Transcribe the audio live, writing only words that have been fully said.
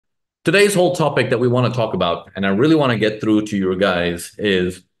Today's whole topic that we want to talk about, and I really want to get through to you guys,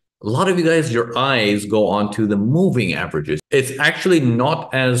 is a lot of you guys, your eyes go onto the moving averages. It's actually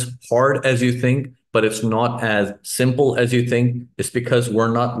not as hard as you think, but it's not as simple as you think. It's because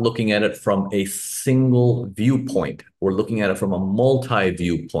we're not looking at it from a single viewpoint. We're looking at it from a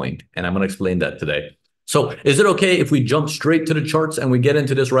multi-viewpoint, and I'm going to explain that today. So is it okay if we jump straight to the charts and we get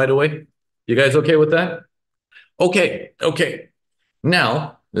into this right away? You guys okay with that? Okay.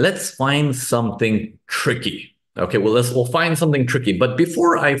 Now, let's find something tricky. Okay, well, we'll find something tricky. But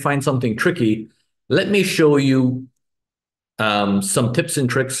before I find something tricky, let me show you some tips and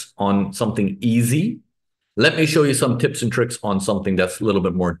tricks on something easy. Let me show you some tips and tricks on something that's a little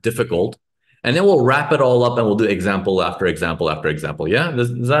bit more difficult. And then we'll wrap it all up and we'll do example after example after example. Yeah,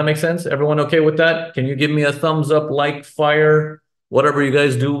 does that make sense? Everyone okay with that? Can you give me a thumbs up, like, fire, whatever you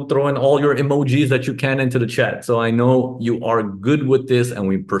guys do? Throw in all your emojis that you can into the chat. So I know you are good with this and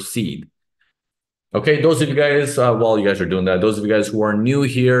we proceed. Okay, those of you guys, while you guys are doing that, those of you guys who are new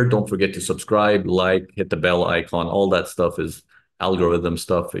here, don't forget to subscribe, like, hit the bell icon. All that stuff is algorithm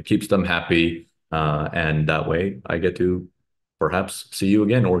stuff. It keeps them happy. And that way I get to perhaps see you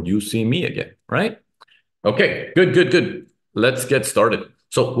again or you see me again, right? Okay, good. Let's get started.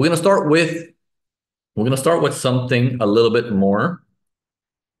 So we're gonna start with something a little bit more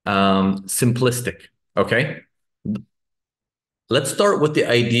simplistic. Okay, let's start with the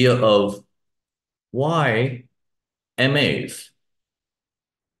idea of why MAs.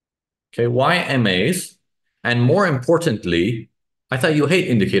 Okay, why MAs? And more importantly, I thought you hate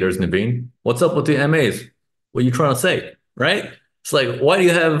indicators, Naveen. What's up with the MAs? What are you trying to say, right? It's like, why do you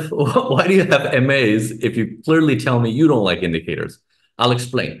have why do you have MAs if you clearly tell me you don't like indicators? I'll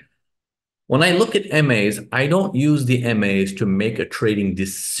explain. When I look at MAs, I don't use the MAs to make a trading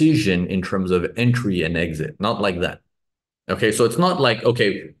decision in terms of entry and exit. Not like that. Okay, so it's not like,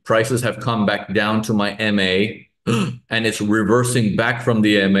 okay, prices have come back down to my MA and it's reversing back from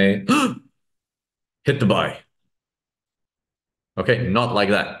the MA. Hit the buy. Okay, not like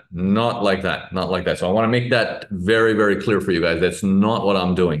that. Not like that. Not like that. So I want to make that very, very clear for you guys. That's not what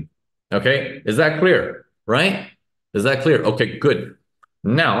I'm doing. Okay, is that clear? Right? Is that clear? Okay, good.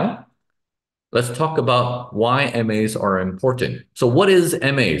 Now, let's talk about why MAs are important. So what is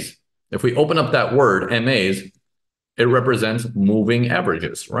MAs? If we open up that word, MAs, it represents moving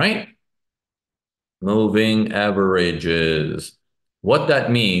averages, right? Moving averages. What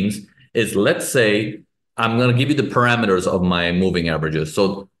that means is, let's say I'm going to give you the parameters of my moving averages.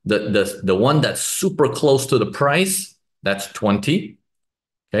 So the one that's super close to the price, that's 20.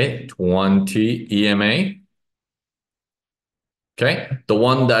 Okay, 20 EMA. Okay, the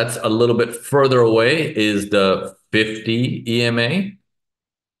one that's a little bit further away is the 50 EMA.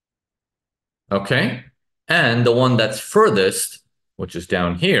 Okay, and the one that's furthest, which is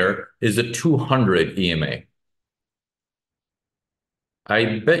down here, is a 200 EMA.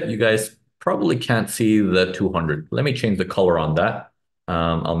 I bet you guys probably can't see the 200. Let me change the color on that.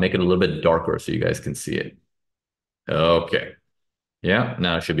 I'll make it a little bit darker so you guys can see it. Okay. Yeah,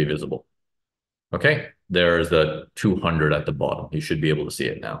 now it should be visible. Okay, there's the 200 at the bottom. You should be able to see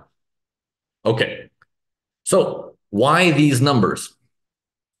it now. Okay, so why these numbers?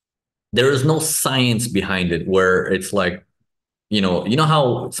 There is no science behind it where it's like, you know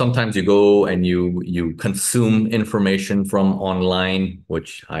how sometimes you go and you consume information from online,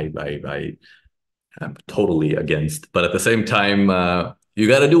 which I'm totally against. But at the same time, you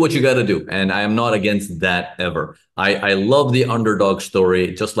got to do what you got to do. And I am not against that ever. I love the underdog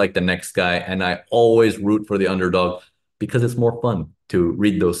story, just like the next guy. And I always root for the underdog because it's more fun to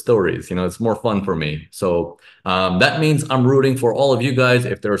read those stories. You know, it's more fun for me. So that means I'm rooting for all of you guys.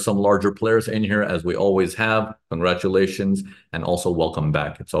 If there are some larger players in here, as we always have, congratulations. And also welcome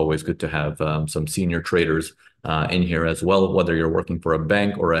back. It's always good to have some senior traders in here as well, whether you're working for a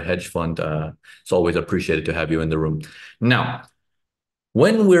bank or a hedge fund. It's always appreciated to have you in the room. Now,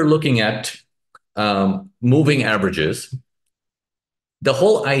 when we're looking at moving averages, the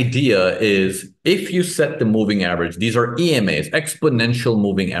whole idea is if you set the moving average, these are EMAs, exponential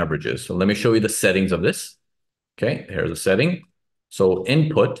moving averages. So let me show you the settings of this. Okay, here's a setting. So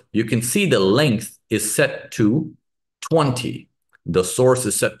input, you can see the length is set to 20. The source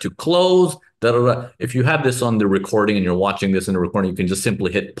is set to close. If you have this on the recording and you're watching this in the recording, you can just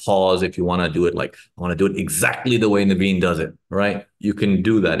simply hit pause if you want to do it like, I want to do it exactly the way Naveen does it, right? You can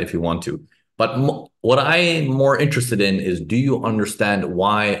do that if you want to. But what I'm more interested in is, do you understand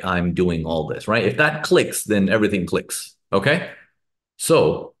why I'm doing all this, right? If that clicks, then everything clicks, okay?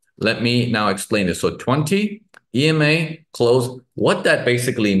 So let me now explain this. So 20 EMA close, what that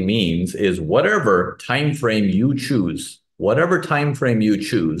basically means is whatever time frame you choose,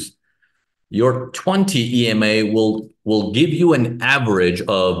 your 20 EMA will give you an average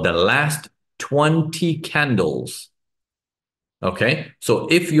of the last 20 candles. Okay, so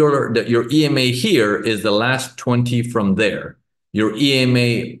if your EMA here is the last 20 from there, your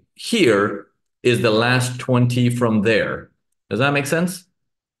EMA here is the last 20 from there. Does that make sense?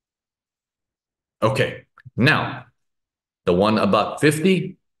 Okay, now the one about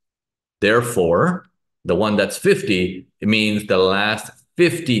 50, therefore, the one that's 50, it means the last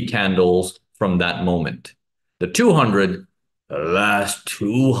 50 candles from that moment. The 200, the last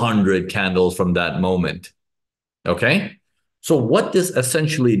 200 candles from that moment. Okay? So what this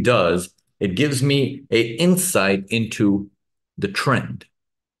essentially does, it gives me an insight into the trend.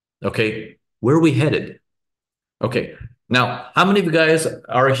 Okay? Where are we headed? Okay. Now, how many of you guys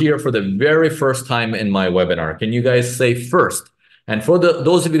are here for the very first time in my webinar? Can you guys say first? And for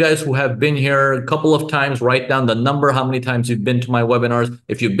those of you guys who have been here a couple of times, write down the number, how many times you've been to my webinars.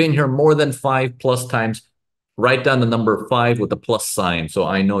 If you've been here more than 5+ times, write down the number 5 with a plus sign. So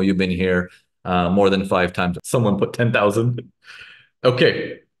I know you've been here more than 5 times. Someone put 10,000.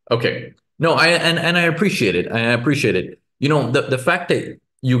 Okay. Okay. No, I appreciate it. I appreciate it. You know, the fact that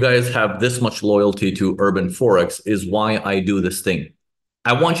you guys have this much loyalty to Urban Forex is why I do this thing.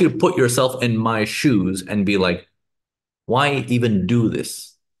 I want you to put yourself in my shoes and be like, why even do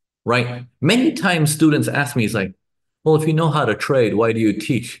this? Right? Many times students ask me, it's like, well, if you know how to trade, why do you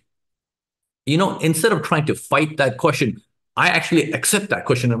teach? You know, instead of trying to fight that question, I actually accept that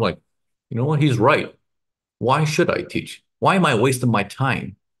question. I'm like, you know what? He's right. Why should I teach? Why am I wasting my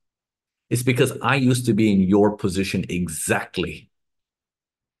time? It's because I used to be in your position exactly.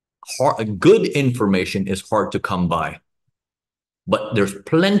 Good information is hard to come by, but there's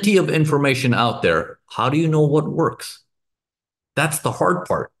plenty of information out there. How do you know what works? That's the hard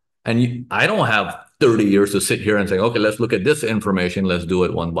part. And I don't have 30 years to sit here and say, okay, let's look at this information. Let's do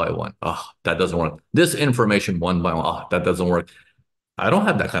it one by one. Oh, that doesn't work. This information one by one. Oh, that doesn't work. I don't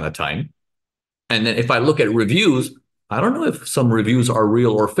have that kind of time. And then if I look at reviews, I don't know if some reviews are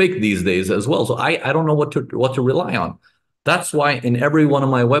real or fake these days as well. So I don't know what to rely on. That's why in every one of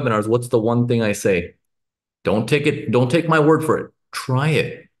my webinars, what's the one thing I say? Don't take my word for it. Try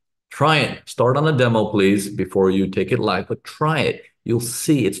it. Try it. Start on a demo, please, before you take it live, but try it. You'll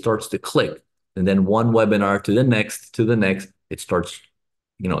see it starts to click. And then one webinar to the next, it starts,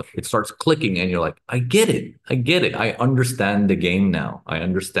 it starts clicking and you're like, I get it. I get it. I understand the game now. I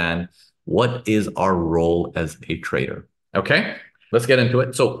understand what is our role as a trader. Okay, let's get into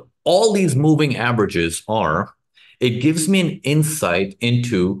it. So all these moving averages it gives me an insight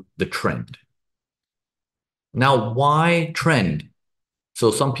into the trend. Now, why trend? So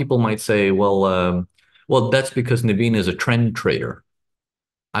some people might say, well, that's because Naveen is a trend trader.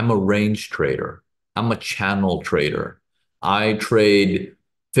 I'm a range trader. I'm a channel trader. I trade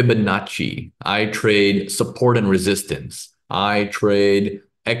Fibonacci. I trade support and resistance. I trade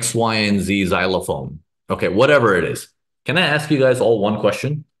X, Y, and Z xylophone. Okay, whatever it is. Can I ask you guys all one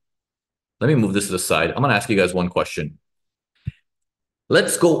question? Let me move this to the side. I'm going to ask you guys one question.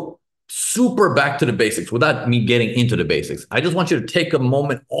 Let's go super back to the basics without me getting into the basics. I just want you to take a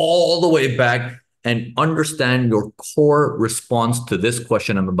moment all the way back and understand your core response to this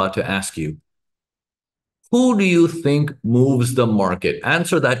question I'm about to ask you. Who do you think moves the market?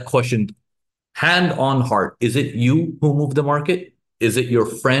 Answer that question hand on heart. Is it you who move the market? Is it your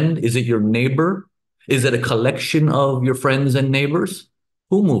friend? Is it your neighbor? Is it a collection of your friends and neighbors?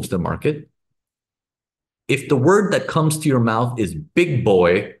 Who moves the market? If the word that comes to your mouth is big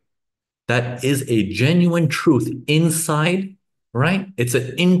boy, that is a genuine truth inside, right? It's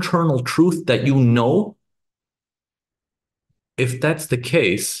an internal truth that you know. If that's the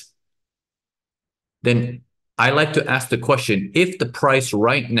case, then I like to ask the question, if the price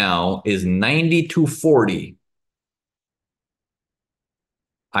right now is 92.40,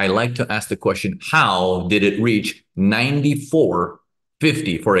 I like to ask the question, how did it reach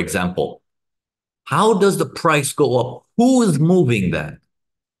 94.50, for example? How does the price go up? Who is moving that?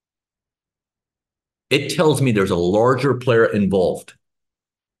 It tells me there's a larger player involved.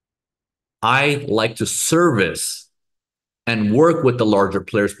 I like to service and work with the larger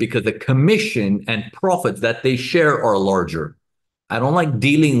players because the commission and profits that they share are larger. I don't like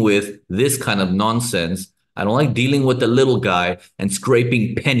dealing with this kind of nonsense. I don't like dealing with the little guy and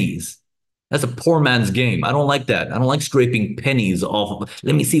scraping pennies. That's a poor man's game. I don't like that. I don't like scraping pennies off.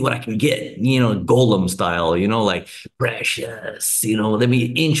 Let me see what I can get, golem style, like precious, let me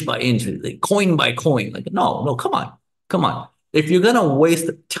inch by inch, like coin by coin. Like, no, come on. Come on. If you're going to waste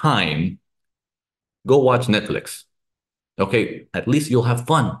time, go watch Netflix. Okay, at least you'll have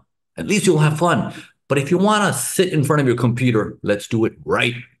fun. At least you'll have fun. But if you want to sit in front of your computer, let's do it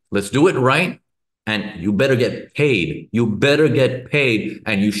right. Let's do it right. And you better get paid. You better get paid.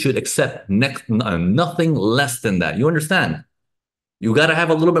 And you should accept nothing less than that. You understand? You got to have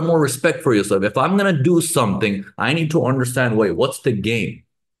a little bit more respect for yourself. If I'm going to do something, I need to understand, wait, what's the game?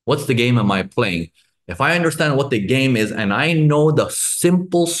 What's the game am I playing? If I understand what the game is and I know the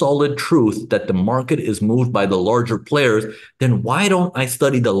simple, solid truth that the market is moved by the larger players, then why don't I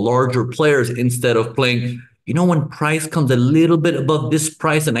study the larger players instead of playing, when price comes a little bit above this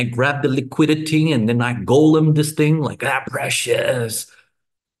price and I grab the liquidity and then I golem this thing like, precious.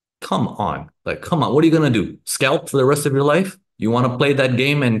 Come on. Like, come on. What are you going to do? Scalp for the rest of your life? You want to play that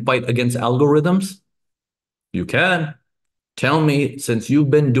game and fight against algorithms? You can. Tell me, since you've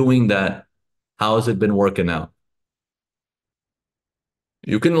been doing that, how has it been working out?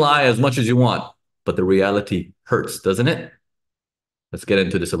 You can lie as much as you want, but the reality hurts, doesn't it? Let's get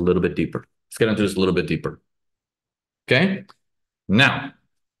into this a little bit deeper. Okay? Now,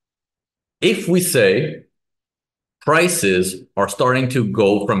 if we say prices are starting to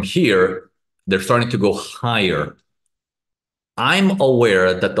go from here, they're starting to go higher. I'm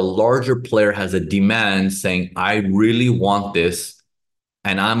aware that the larger player has a demand saying, I really want this,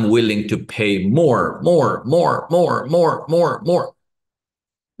 and I'm willing to pay more.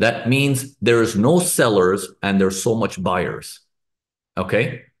 That means there's no sellers and there's so much buyers.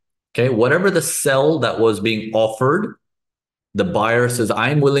 Okay? Okay, whatever the sell that was being offered, the buyer says,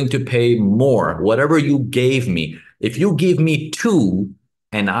 I'm willing to pay more. Whatever you gave me. If you give me 2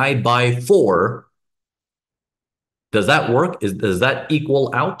 and I buy 4, does that work? Does that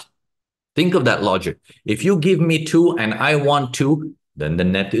equal out? Think of that logic. If you give me 2 and I want 2, then the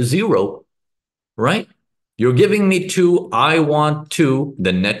net is 0, right? You're giving me 2, I want 2,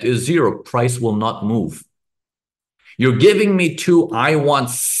 the net is 0. Price will not move. You're giving me 2, I want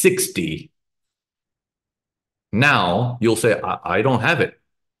 60. Now you'll say, I don't have it.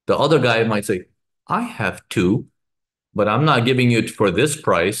 The other guy might say, I have 2, but I'm not giving it for this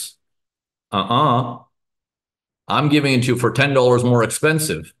price. I'm giving it to you for $10 more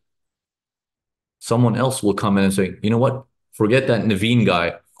expensive. Someone else will come in and say, you know what? Forget that Naveen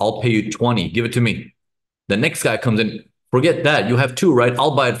guy. I'll pay you 20. Give it to me. The next guy comes in. Forget that. You have 2, right?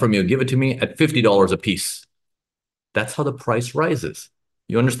 I'll buy it from you. Give it to me at $50 a piece. That's how the price rises.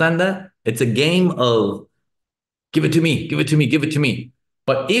 You understand that? It's a game of give it to me, give it to me, give it to me.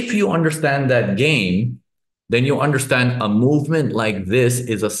 But if you understand that game, then you understand a movement like this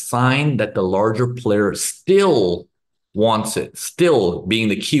is a sign that the larger player still wants it, still being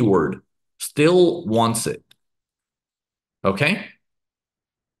the keyword, still wants it. Okay?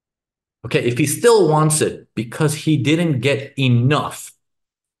 Okay, if he still wants it because he didn't get enough,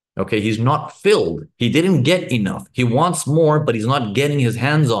 okay, he's not filled. He didn't get enough. He wants more, but he's not getting his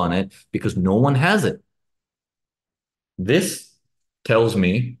hands on it because no one has it. This tells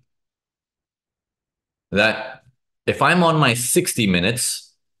me that if I'm on my 60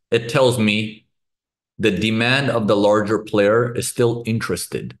 minutes, it tells me the demand of the larger player is still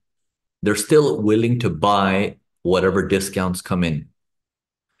interested. They're still willing to buy whatever discounts come in.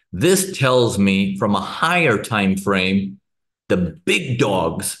 This tells me from a higher time frame, the big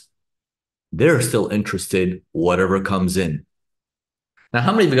dogs, they're still interested whatever comes in. Now,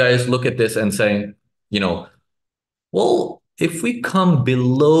 how many of you guys look at this and say, well, if we come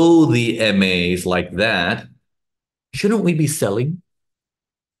below the MAs like that, shouldn't we be selling?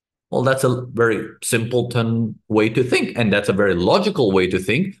 Well, that's a very simpleton way to think, and that's a very logical way to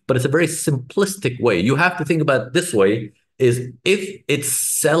think, but it's a very simplistic way. You have to think about it this way, is if it's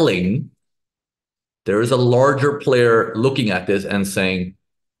selling, there is a larger player looking at this and saying,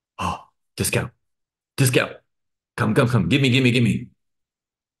 oh, discount, come, give me.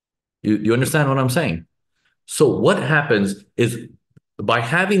 You understand what I'm saying? So what happens is by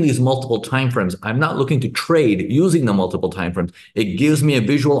having these multiple timeframes, I'm not looking to trade using the multiple timeframes. It gives me a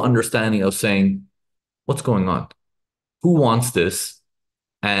visual understanding of saying, what's going on? Who wants this?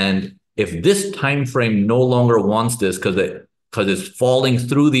 And if this time frame no longer wants this because it's falling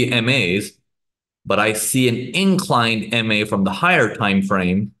through the MAs, but I see an inclined MA from the higher time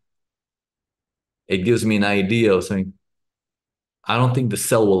frame, it gives me an idea of saying, I don't think the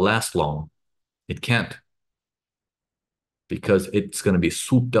sell will last long. It can't. Because it's going to be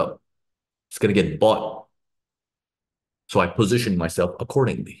swooped up. It's going to get bought. So I position myself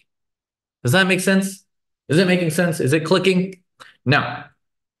accordingly. Does that make sense? Is it making sense? Is it clicking? Now,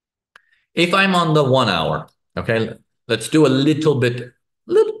 if I'm on the 1 hour, okay, let's do a little bit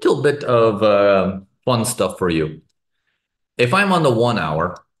of fun stuff for you. If I'm on the 1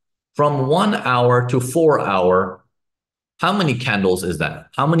 hour, from 1 hour to 4 hour, how many candles is that?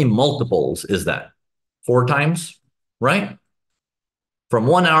 How many multiples is that? 4 times, right? from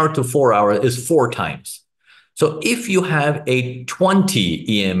 1 hour to 4 hours is 4 times. So if you have a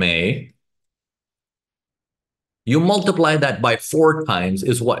 20 EMA, you multiply that by 4 times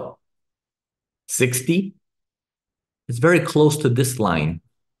is what? 60? It's very close to this line.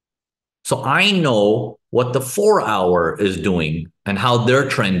 So I know what the 4 hour is doing and how they're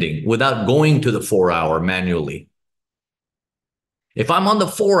trending without going to the 4 hour manually. If I'm on the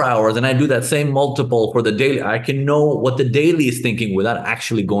 4 hours and I do that same multiple for the daily, I can know what the daily is thinking without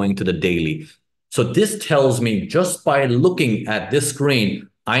actually going to the daily. So this tells me just by looking at this screen,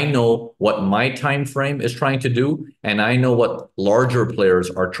 I know what my time frame is trying to do, and I know what larger players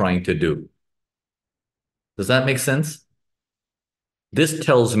are trying to do. Does that make sense? This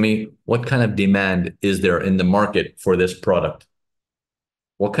tells me what kind of demand is there in the market for this product.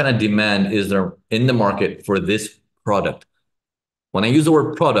 What kind of demand is there in the market for this product? When I use the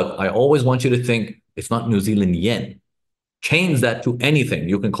word product, I always want you to think it's not New Zealand yen. Change that to anything.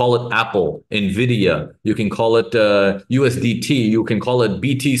 You can call it Apple, Nvidia. You can call it USDT. You can call it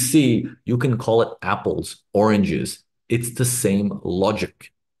BTC. You can call it apples, oranges. It's the same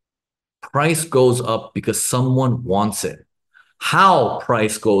logic. Price goes up because someone wants it. How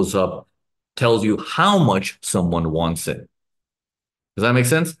price goes up tells you how much someone wants it. Does that make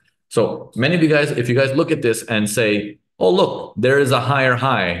sense? So many of you guys, if you guys look at this and say, oh, look, there is a higher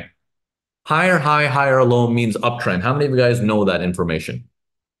high. Higher high, higher low means uptrend. How many of you guys know that information?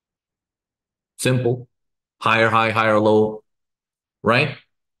 Simple. Higher high, higher low, right?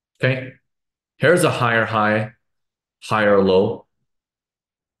 Okay. Here's a higher high, higher low.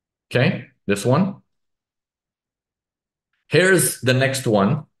 Okay. This one. Here's the next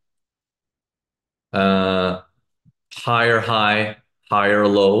one. Higher high, higher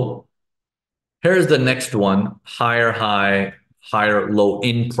low. Here's the next one. Higher high, higher low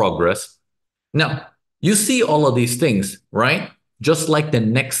in progress. Now, you see all of these things, right? Just like the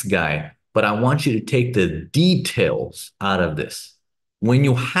next guy. But I want you to take the details out of this. When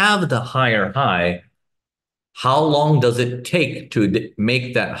you have the higher high, how long does it take to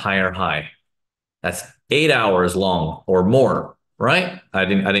make that higher high? That's 8 hours long or more, right? I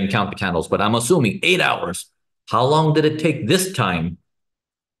didn't count the candles, but I'm assuming 8 hours. How long did it take this time?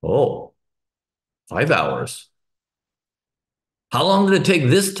 Oh, 5 hours. How long did it take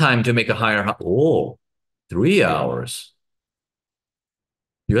this time to make a higher high? Oh, 3 hours.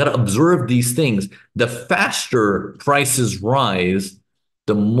 You got to observe these things. The faster prices rise,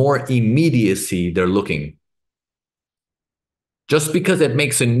 the more immediacy they're looking. Just because it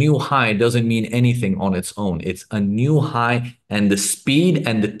makes a new high doesn't mean anything on its own. It's a new high, and the speed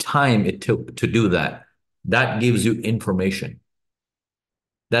and the time it took to do that, that gives you information.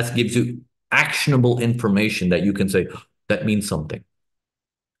 That gives you actionable information that you can say, that means something.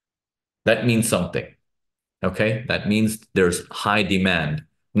 That means something. Okay? That means there's high demand.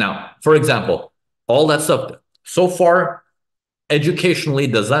 Now, for example, all that stuff, so far, educationally,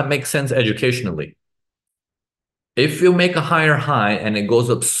 does that make sense educationally? If you make a higher high and it goes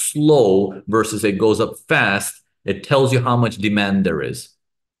up slow versus it goes up fast, it tells you how much demand there is,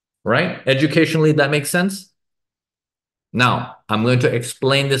 right? Educationally, that makes sense? Now, I'm going to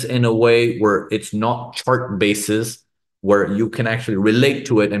explain this in a way where it's not chart basis, where you can actually relate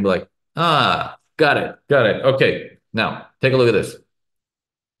to it and be like, ah, got it, got it. Okay, now take a look at this.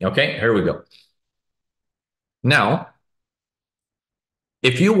 Okay, here we go. Now,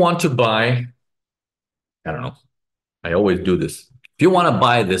 if you want to buy, I don't know, I always do this. If you want to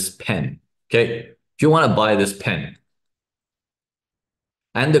buy this pen, okay, if you want to buy this pen,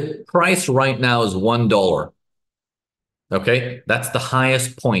 and the price right now is $1, okay, that's the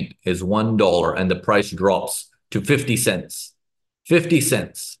highest point is $1, and the price drops to 50 cents. 50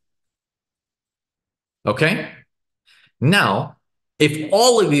 cents. Okay? Now, if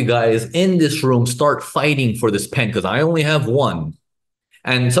all of you guys in this room start fighting for this pen, because I only have one,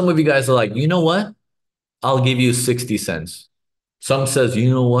 and some of you guys are like, you know what? I'll give you 60 cents. Some says,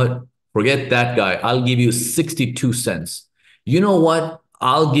 you know what? Forget that guy. I'll give you 62 cents. You know what?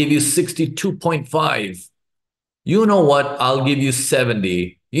 I'll give you 62.5. You know what? I'll give you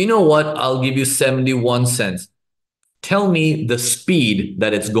 70. You know what? I'll give you 71 cents. Tell me the speed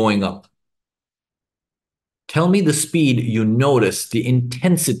that it's going up. Tell me the speed you notice, the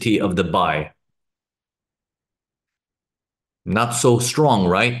intensity of the buy. Not so strong,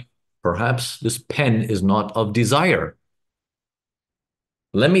 right? Perhaps this pen is not of desire.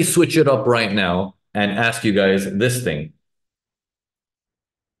 Let me switch it up right now and ask you guys this thing.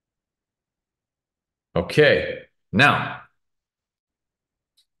 Okay, now,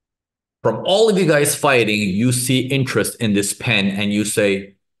 from all of you guys fighting, you see interest in this pen and you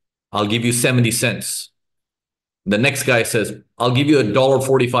say, I'll give you 70 cents. The next guy says, I'll give you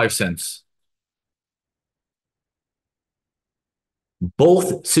 $1.45.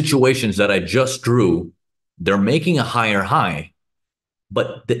 Both situations that I just drew, they're making a higher high.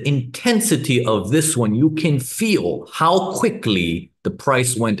 But the intensity of this one, you can feel how quickly the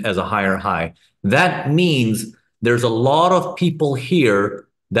price went as a higher high. That means there's a lot of people here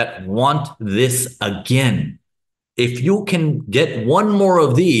that want this again. If you can get one more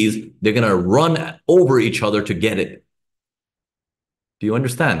of these, they're going to run over each other to get it. Do you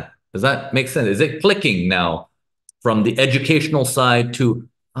understand? Does that make sense? Is it clicking now from the educational side to,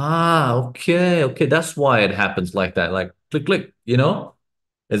 okay, okay, that's why it happens like that, like click, click, you know?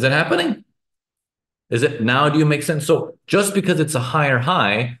 Is it happening? Is it now? Do you make sense? So just because it's a higher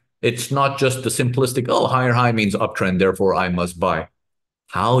high, it's not just the simplistic, oh, higher high means uptrend, therefore I must buy.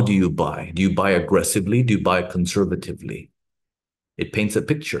 How do you buy? Do you buy aggressively? Do you buy conservatively? It paints a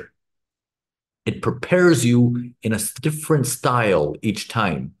picture. It prepares you in a different style each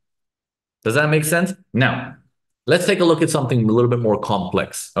time. Does that make sense? Now, let's take a look at something a little bit more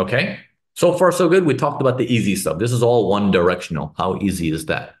complex, okay? So far, so good. We talked about the easy stuff. This is all one directional. How easy is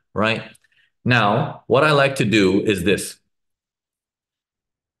that, right? Now, what I like to do is this.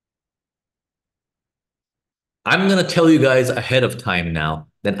 I'm going to tell you guys ahead of time now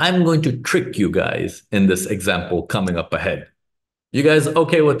that I'm going to trick you guys in this example coming up ahead. You guys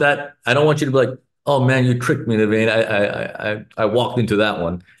okay with that? I don't want you to be like, oh man, you tricked me, Naveen. I walked into that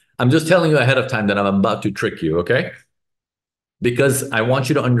one. I'm just telling you ahead of time that I'm about to trick you, okay? Because I want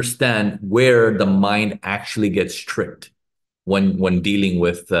you to understand where the mind actually gets tricked when dealing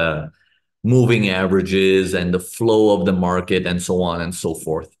with moving averages and the flow of the market and so on and so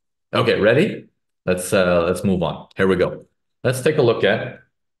forth. Okay, ready? Let's move on. Here we go. Let's take a look at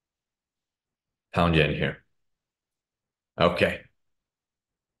pound yen here. Okay.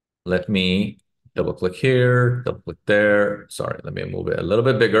 Let me double click here, double click there. Sorry, let me move it a little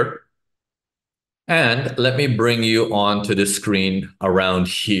bit bigger. And let me bring you onto the screen around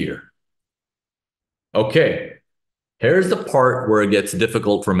here. Okay, here's the part where it gets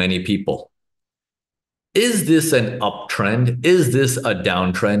difficult for many people. Is this an uptrend? Is this a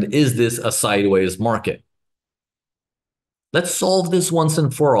downtrend? Is this a sideways market? Let's solve this once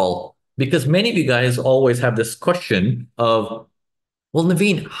and for all, because many of you guys always have this question of, well,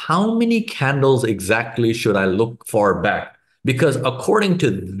 Naveen, how many candles exactly should I look for back? Because according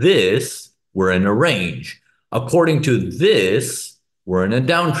to this, we're in a range. According to this, we're in a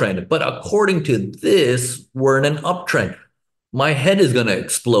downtrend. But according to this, we're in an uptrend. My head is going to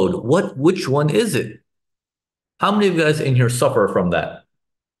explode. Which one is it? How many of you guys in here suffer from that?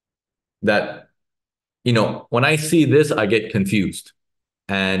 That, when I see this, I get confused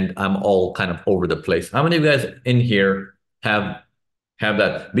and I'm all kind of over the place. How many of you guys in here have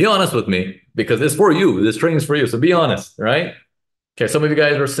that? Be honest with me because it's for you. This training is for you. So be honest, right? Okay, some of you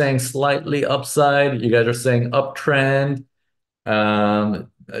guys are saying slightly upside. You guys are saying uptrend.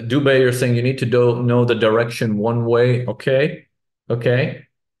 Dubay, you're saying you need to know the direction one way. Okay, okay.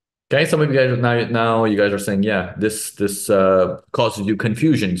 Okay, some of you guys now you guys are saying, yeah, this causes you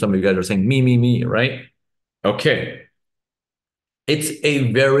confusion. Some of you guys are saying me, right? Okay. It's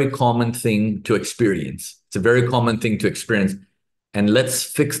a very common thing to experience. It's a very common thing to experience. And let's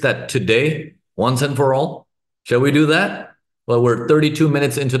fix that today, once and for all. Shall we do that? Well, we're 32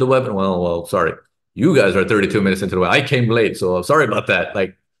 minutes into the webinar. Well, sorry. You guys are 32 minutes into the webinar. I came late, so sorry about that.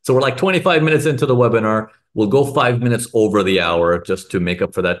 So we're like 25 minutes into the webinar. We'll go 5 minutes over the hour just to make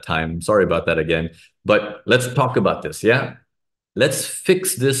up for that time. Sorry about that again. But let's talk about this, yeah? Let's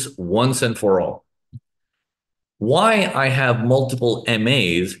fix this once and for all. Why I have multiple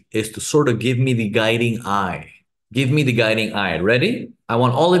MAs is to sort of give me the guiding eye. Give me the guiding eye. Ready? I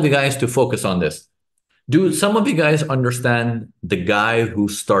want all of you guys to focus on this. Do some of you guys understand the guy who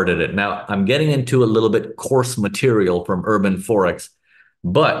started it? Now, I'm getting into a little bit coarse material from Urban Forex,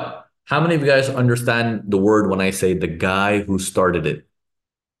 but how many of you guys understand the word when I say the guy who started it?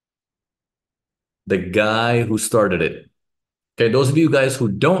 The guy who started it. Okay, those of you guys who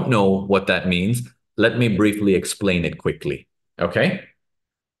don't know what that means, let me briefly explain it quickly. Okay?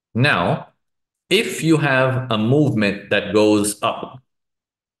 Now, if you have a movement that goes up,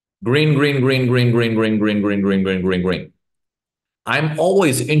 green, green, green, green, green, green, green, green, green, green, green, green. I'm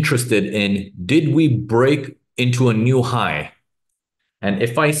always interested in, did we break into a new high? And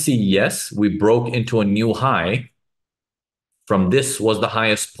if I see yes, we broke into a new high, from this was the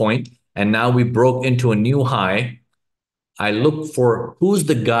highest point, and now we broke into a new high, I look for who's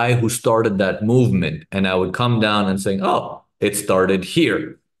the guy who started that movement. And I would come down and say, oh, it started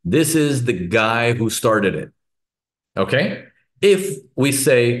here. This is the guy who started it. Okay? If we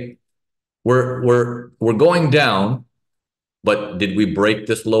say, We're going down, but did we break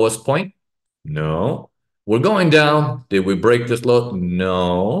this lowest point? No. We're going down. Did we break this low?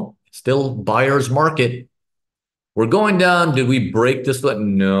 No. Still buyer's market. We're going down. Did we break this low?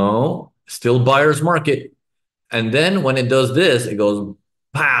 No. Still buyer's market. And then when it does this, it goes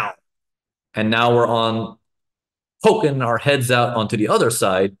pow. And now we're on poking our heads out onto the other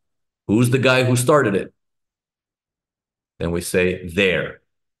side. Who's the guy who started it? Then we say there.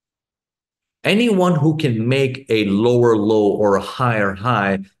 Anyone who can make a lower low or a higher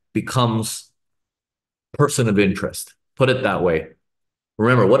high becomes person of interest. Put it that way.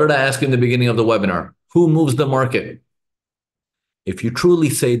 Remember, what did I ask you in the beginning of the webinar? Who moves the market? If you truly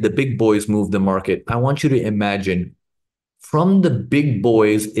say the big boys move the market, I want you to imagine from the big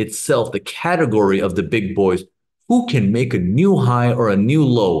boys itself, the category of the big boys, who can make a new high or a new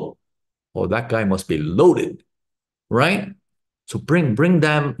low? Oh, that guy must be loaded, right? So bring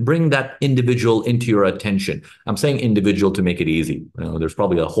that individual into your attention. I'm saying individual to make it easy. There's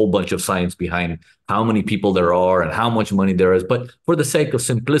probably a whole bunch of science behind how many people there are and how much money there is. But for the sake of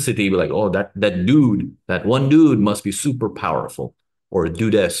simplicity, be like, oh, that dude, that one dude must be super powerful, or a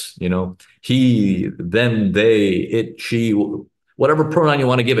dudess, he, them, they, it, she, whatever pronoun you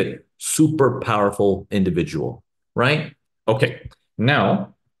want to give it, super powerful individual, right? Okay.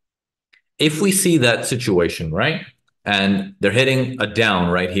 Now, if we see that situation, right? And they're hitting a down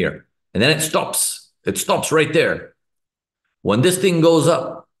right here. And then it stops. It stops right there. When this thing goes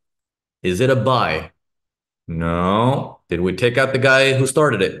up, is it a buy? No. Did we take out the guy who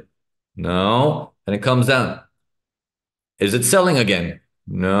started it? No. And it comes down. Is it selling again?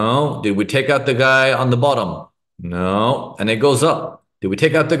 No. Did we take out the guy on the bottom? No. And it goes up. Did we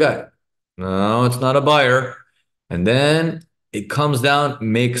take out the guy? No, it's not a buyer. And then it comes down,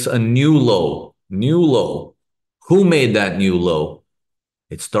 makes a new low. New low. Who made that new low?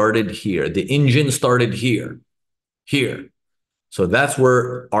 It started here. The engine started here. Here. So that's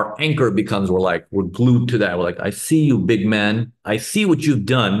where our anchor becomes. We're glued to that. We're like, I see you, big man. I see what you've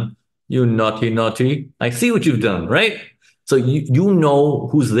done. You naughty. I see what you've done, right? So you know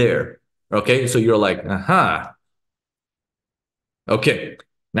who's there. Okay. So you're like, aha. Okay.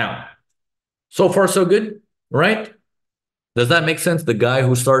 Now, so far, so good, right? Does that make sense? The guy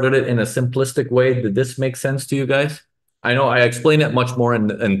who started it in a simplistic way, did this make sense to you guys? I know I explain it much more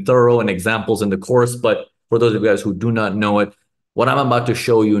in thorough and examples in the course, but for those of you guys who do not know it, what I'm about to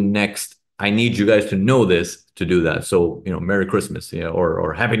show you next, I need you guys to know this to do that. So, Merry Christmas,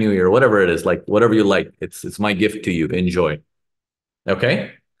 or Happy New Year, whatever it is, like whatever you like. It's my gift to you. Enjoy.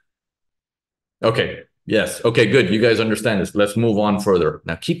 Okay? Okay. Yes. Okay, good. You guys understand this. Let's move on further.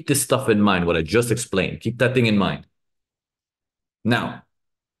 Now keep this stuff in mind, what I just explained. Keep that thing in mind. Now,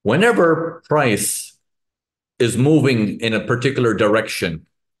 whenever price is moving in a particular direction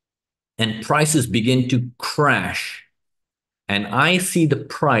and prices begin to crash, and I see the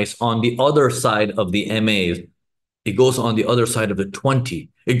price on the other side of the MAs, it goes on the other side of the 20,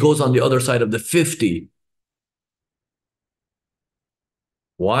 it goes on the other side of the 50.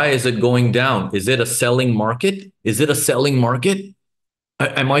 Why is it going down? Is it a selling market? Is it a selling market?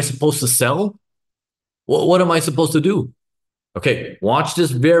 Am I supposed to sell? What am I supposed to do? Okay, watch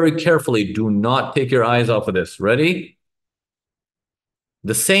this very carefully. Do not take your eyes off of this. Ready?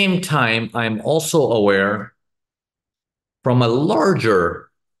 The same time, I'm also aware from a larger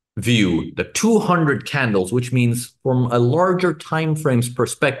view, the 200 candles, which means from a larger time frames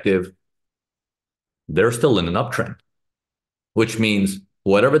perspective, they're still in an uptrend, which means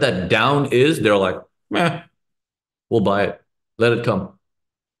whatever that down is, they're like, we'll buy it. Let it come.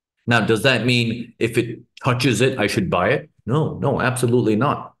 Now, does that mean if it touches it, I should buy it? No, absolutely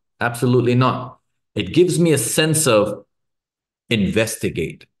not. Absolutely not. It gives me a sense of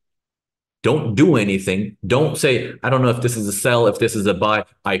investigate. Don't do anything. Don't say, I don't know if this is a sell, if this is a buy,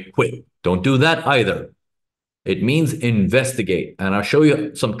 I quit. Don't do that either. It means investigate. And I'll show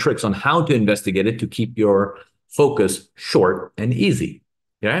you some tricks on how to investigate it to keep your focus short and easy.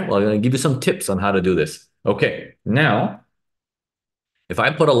 Yeah, well, I'm going to give you some tips on how to do this. Okay, now, if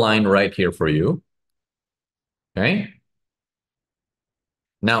I put a line right here for you, okay?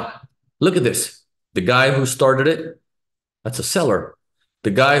 Now, look at this. The guy who started it, that's a seller. The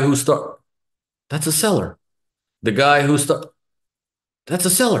guy who that's a seller. The guy who that's a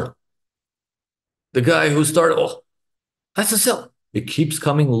seller. The guy who started, oh, that's a seller. It keeps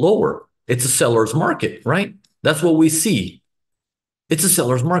coming lower. It's a seller's market, right? That's what we see. It's a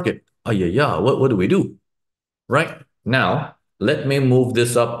seller's market. Oh, yeah. What do we do? Right? Now, let me move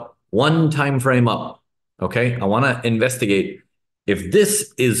this up one time frame up. Okay? I want to investigate. If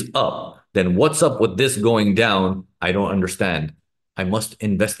this is up, then what's up with this going down? I don't understand. I must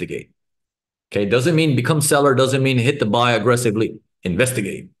investigate. Okay, doesn't mean become seller, doesn't mean hit the buy aggressively.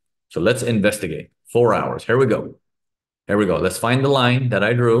 Investigate. So let's investigate. 4 hours. Here we go. Here we go. Let's find the line that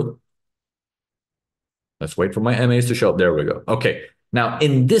I drew. Let's wait for my MAs to show up. There we go. Okay. Now,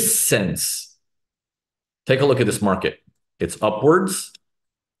 in this sense, take a look at this market. It's upwards.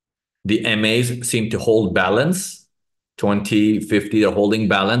 The MAs seem to hold balance. 20, 50, they're holding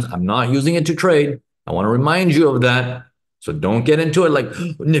balance. I'm not using it to trade. I want to remind you of that. So don't get into it like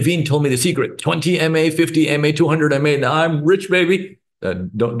Naveen told me the secret. 20 MA, 50 MA, 200 MA. Now I'm rich, baby.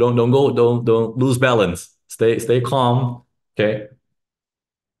 Don't lose balance. Stay calm. Okay.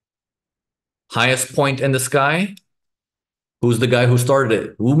 Highest point in the sky. Who's the guy who started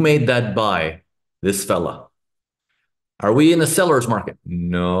it? Who made that buy? This fella. Are we in a seller's market?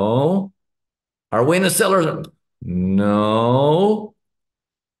 No. Are we in a seller's? No.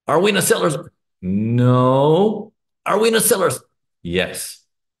 Are we in a seller's? No. Are we in a seller's? Yes.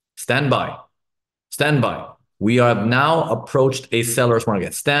 Stand by. Stand by. We have now approached a seller's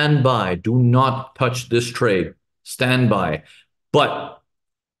market. Stand by. Do not touch this trade. Stand by. But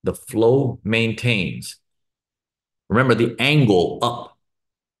the flow maintains. Remember the angle up.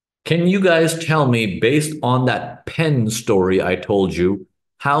 Can you guys tell me, based on that pen story I told you,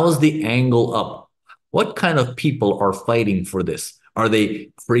 how's the angle up? What kind of people are fighting for this? Are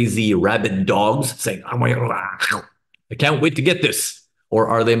they crazy rabid dogs saying, I can't wait to get this? Or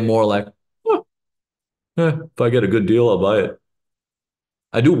are they more like, oh, if I get a good deal, I'll buy it.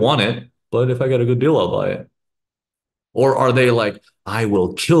 I do want it, but if I get a good deal, I'll buy it. Or are they like, I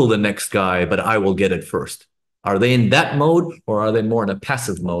will kill the next guy, but I will get it first? Are they in that mode, or are they more in a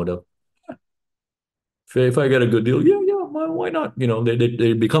passive mode of, if I get a good deal, yeah, why not? You know,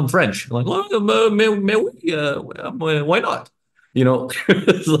 they become French. Like, well, why not? You know,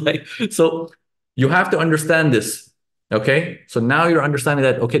 it's like, so you have to understand this. Okay. So now you're understanding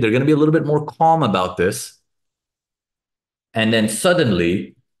that, okay, they're going to be a little bit more calm about this. And then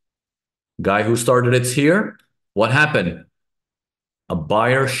suddenly, guy who started it's here. What happened? A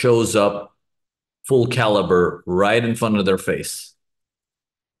buyer shows up full caliber right in front of their face.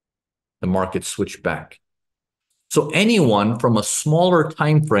 The market switched back. So anyone from a smaller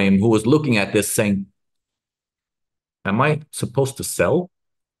time frame who was looking at this saying, am I supposed to sell?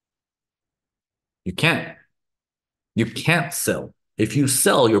 You can't. You can't sell. If you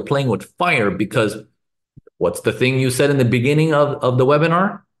sell, you're playing with fire, because what's the thing you said in the beginning of the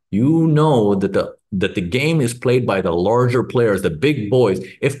webinar? You know that the game is played by the larger players, the big boys.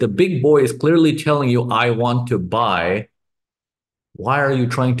 If the big boy is clearly telling you, I want to buy, why are you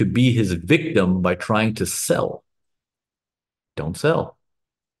trying to be his victim by trying to sell? Don't sell.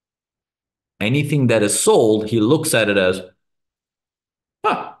 Anything that is sold, he looks at it as,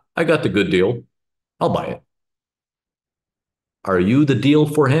 I got the good deal. I'll buy it. Are you the deal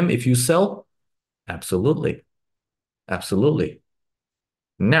for him if you sell? Absolutely. Absolutely.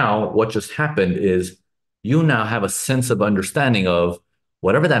 Now, what just happened is you now have a sense of understanding of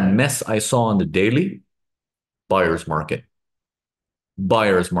whatever that mess I saw on the daily, buyer's market.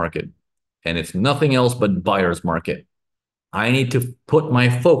 Buyer's market. And it's nothing else but buyer's market. I need to put my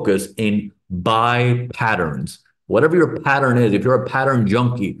focus in buy patterns. Whatever your pattern is, if you're a pattern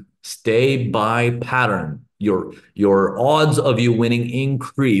junkie, stay by pattern. Your odds of you winning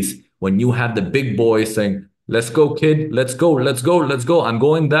increase when you have the big boys saying, let's go, kid. Let's go. Let's go. Let's go. I'm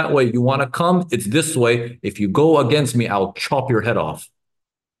going that way. You want to come? It's this way. If you go against me, I'll chop your head off.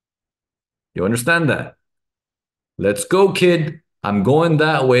 You understand that? Let's go, kid. I'm going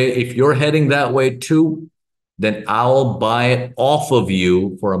that way. If you're heading that way too, then I'll buy it off of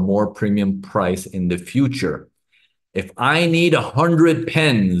you for a more premium price in the future. If I need 100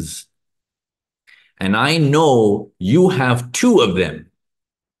 pens and I know you have 2 of them,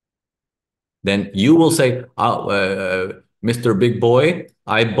 then you will say, Mr. Big Boy,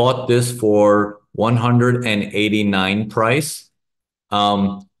 I bought this for 189 price.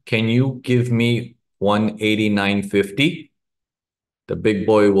 Can you give me 189.50? The big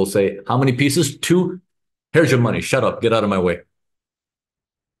boy will say, how many pieces? 2. Here's your money. Shut up. Get out of my way.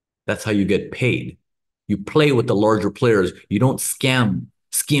 That's how you get paid. You play with the larger players. You don't skimp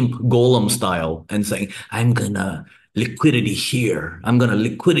golem style and saying, I'm going to liquidity here. I'm going to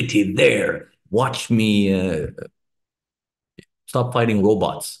liquidity there. Watch me. Stop fighting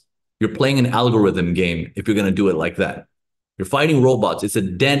robots. You're playing an algorithm game if you're going to do it like that. You're fighting robots. It's a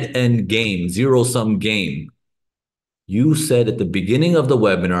dead end game, zero-sum game. You said at the beginning of the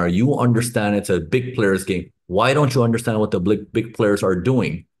webinar, you understand it's a big players game. Why don't you understand what the big players are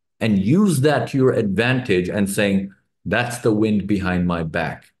doing? And use that to your advantage and saying, that's the wind behind my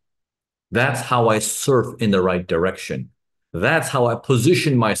back. That's how I surf in the right direction. That's how I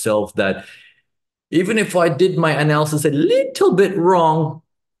position myself that Even if I did my analysis a little bit wrong,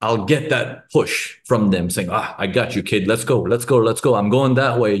 I'll get that push from them saying, ah, I got you, kid. Let's go, let's go, let's go. I'm going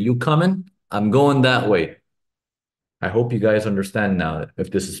that way. You coming? I'm going that way. I hope you guys understand now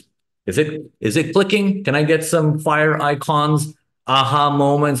if this is it clicking? Can I get some fire icons, aha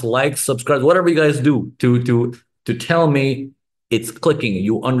moments, likes, subscribe, whatever you guys do to tell me it's clicking.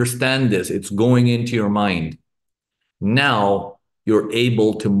 You understand this. It's going into your mind. Now you're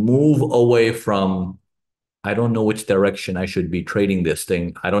able to move away from I don't know which direction I should be trading this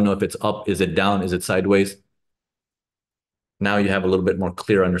thing. I don't know if it's up, is it down, is it sideways? Now you have a little bit more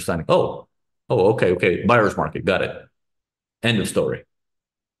clear understanding. Okay, okay, buyer's market, got it. End of story.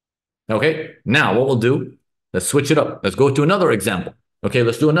 Okay, now what we'll do, let's switch it up. Let's go to another example. Okay,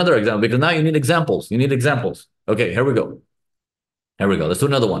 let's do another example because now you need examples. You need examples. Okay, here we go. Here we go. Let's do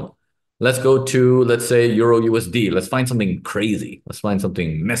another one. Let's go to, let's say, Euro USD. Let's find something crazy. Let's find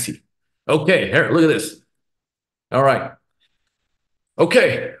something messy. Okay, here, look at this. All right.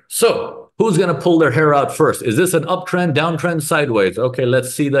 Okay, so who's going to pull their hair out first? Is this an uptrend, downtrend, sideways? Okay,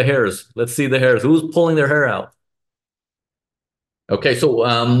 let's see the hairs. Let's see the hairs. Who's pulling their hair out? Okay, so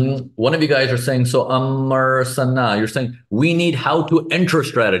one of you guys are saying, so Amar Sana, you're saying we need how to enter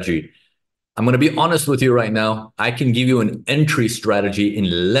strategy. I'm going to be honest with you right now. I can give you an entry strategy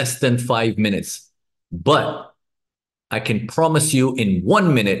in less than 5 minutes, but I can promise you in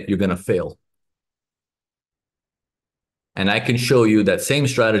 1 minute you're going to fail. And I can show you that same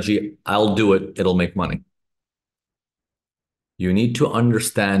strategy. I'll do it. It'll make money. You need to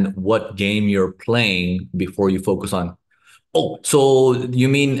understand what game you're playing before you focus on. Oh, so you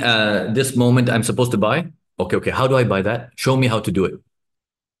mean this moment I'm supposed to buy? Okay, okay. How do I buy that? Show me how to do it.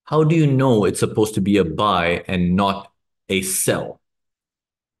 How do you know it's supposed to be a buy and not a sell?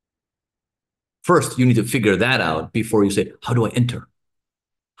 First, you need to figure that out before you say, how do I enter?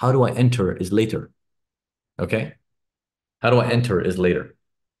 How do I enter is later. Okay? How do I enter is later.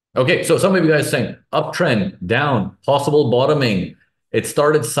 Okay, so some of you guys saying uptrend, down, possible bottoming. It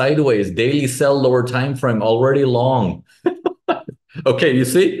started sideways, daily sell, lower time frame, already long. Okay, you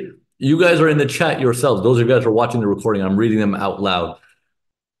see? You guys are in the chat yourselves. Those of you guys who are watching the recording, I'm reading them out loud.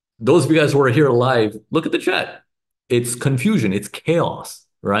 Those of you guys who are here live, look at the chat. It's confusion, it's chaos,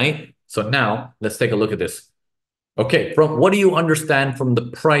 right? So now let's take a look at this. Okay, from what do you understand from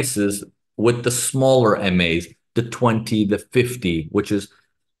the prices with the smaller MAs, the 20, the 50, which is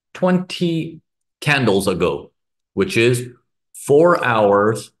 20 candles ago, which is 4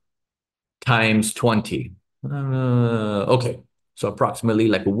 hours times 20. Okay, so approximately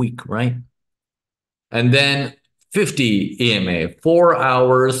like a week, right? And then 50 EMA, 4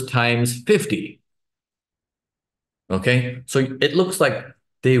 hours times 50. Okay, so it looks like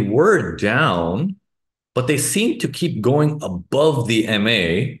they were down, but they seem to keep going above the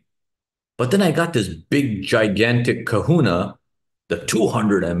MA. But then I got this big, gigantic kahuna, the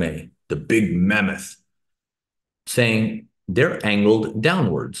 200 MA, the big mammoth, saying they're angled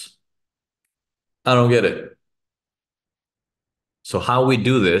downwards. I don't get it. So how we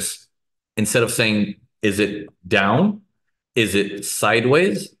do this, instead of saying, is it down? Is it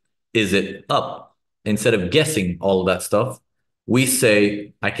sideways? Is it up? Instead of guessing all of that stuff, we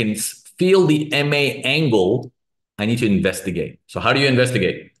say, I can feel the MA angle. I need to investigate. So how do you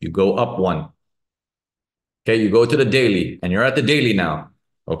investigate? You go up one. Okay, you go to the daily and you're at the daily now.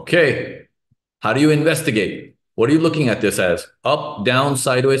 Okay, how do you investigate? What are you looking at this as? Up, down,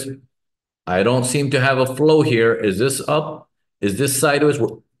 sideways? I don't seem to have a flow here. Is this up? Is this sideways?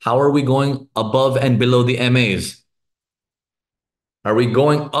 How are we going above and below the MAs? Are we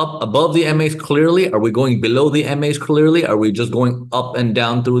going up above the MAs clearly? Are we going below the MAs clearly? Are we just going up and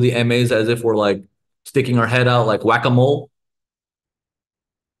down through the MAs as if we're like sticking our head out like whack-a-mole?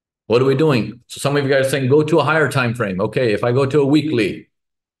 What are we doing? So some of you guys are saying go to a higher time frame. Okay, if I go to a weekly,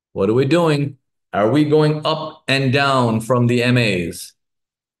 what are we doing? Are we going up and down from the MAs?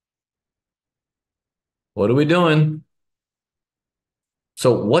 What are we doing?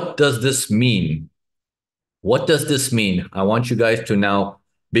 So what does this mean? What does this mean? I want you guys to now,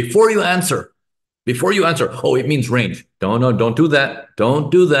 before you answer, oh, it means range. Don't do that.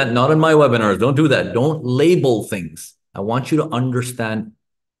 Don't do that. Not in my webinars. Don't do that. Don't label things. I want you to understand,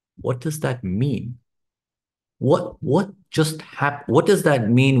 what does that mean? What just happened? What does that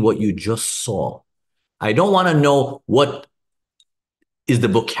mean, what you just saw? I don't want to know what is the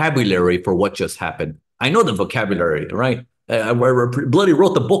vocabulary for what just happened. I know the vocabulary, right? I bloody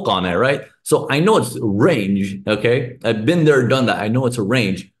wrote the book on it, right? So I know it's range, okay? I've been there, done that. I know it's a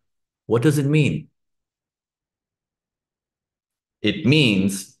range. What does it mean? It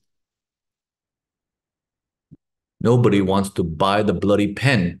means nobody wants to buy the bloody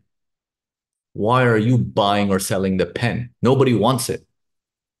pen. Why are you buying or selling the pen? Nobody wants it.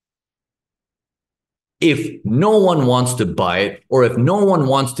 If no one wants to buy it, or if no one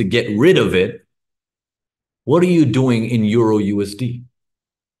wants to get rid of it, what are you doing in Euro USD?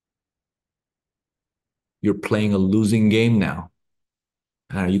 You're playing a losing game now.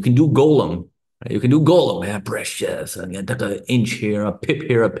 You can do golem. You can do golem. Yeah, precious. I get an inch here, a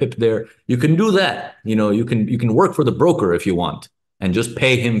pip there. You can do that. You can work for the broker if you want and just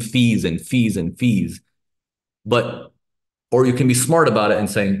pay him fees and fees and fees. But or you can be smart about it and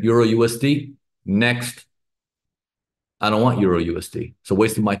saying Euro USD next. I don't want Euro USD. So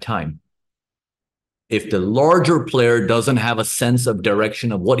wasting my time. If the larger player doesn't have a sense of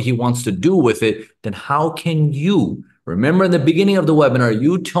direction of what he wants to do with it, then how can you? Remember in the beginning of the webinar,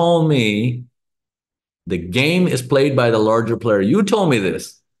 you told me the game is played by the larger player. You told me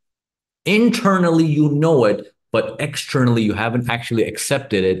this. Internally, you know it, but externally, you haven't actually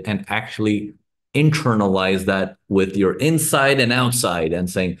accepted it and actually internalize that with your inside and outside and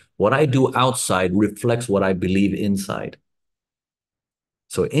saying, what I do outside reflects what I believe inside.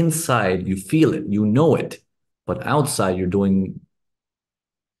 So inside, you feel it, you know it, but outside, you're doing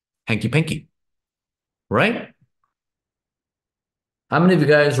hanky panky, right? How many of you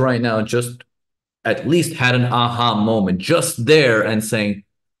guys right now just at least had an aha moment just there and saying,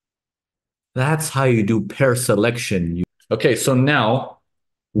 that's how you do pair selection. Okay, so now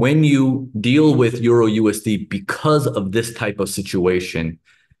when you deal with Euro USD because of this type of situation,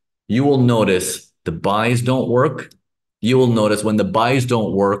 you will notice the buys don't work. You will notice when the buys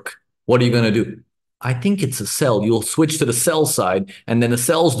don't work, what are you going to do? I think it's a sell. You'll switch to the sell side, and then the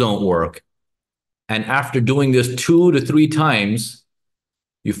sells don't work. And after doing this 2 to 3 times,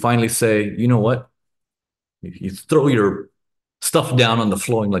 you finally say, you know what? You throw your stuff down on the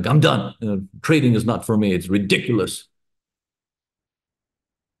floor and like, I'm done. Trading is not for me. It's ridiculous.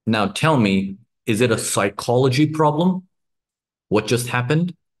 Now tell me, is it a psychology problem? What just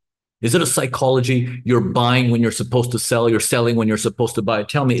happened? Is it a psychology? You're buying when you're supposed to sell, you're selling when you're supposed to buy.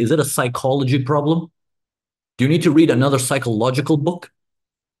 Tell me, is it a psychology problem? Do you need to read another psychological book?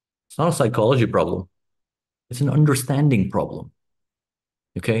 It's not a psychology problem. It's an understanding problem.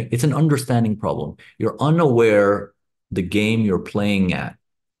 Okay? It's an understanding problem. You're unaware the game you're playing at.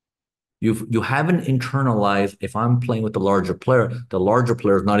 You haven't internalized if I'm playing with the larger player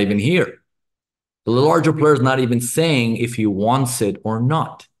is not even here. The larger player is not even saying if he wants it or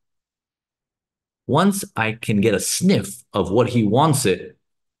not. Once I can get a sniff of what he wants it,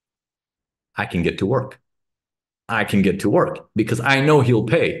 I can get to work. I can get to work because I know he'll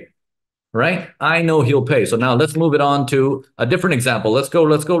pay, right? I know he'll pay. So now let's move it on to a different example. Let's go,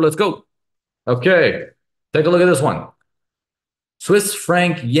 let's go, let's go. Okay, take a look at this one. Swiss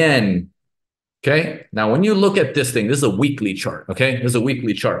franc yen. Okay, now when you look at this thing, this is a weekly chart. Okay, this is a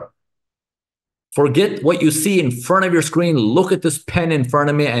weekly chart. Forget what you see in front of your screen. Look at this pen in front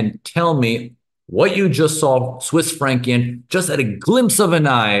of me and tell me what you just saw, Swiss franc yen, just at a glimpse of an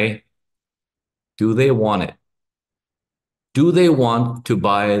eye. Do they want it? Do they want to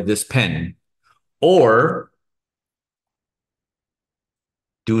buy this pen? Or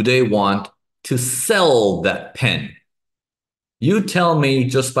do they want to sell that pen? You tell me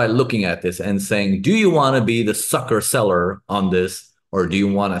just by looking at this and saying, do you want to be the sucker seller on this? Or do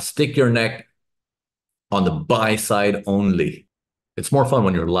you want to stick your neck on the buy side only? It's more fun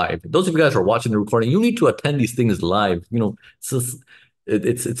when you're live. Those of you guys who are watching the recording, you need to attend these things live.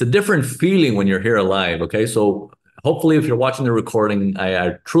 It's a different feeling when you're here live. Okay, so hopefully, if you're watching the recording,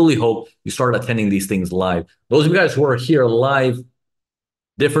 I truly hope you start attending these things live. Those of you guys who are here live,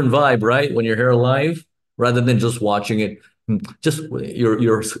 different vibe, right? When you're here live, rather than just watching it, just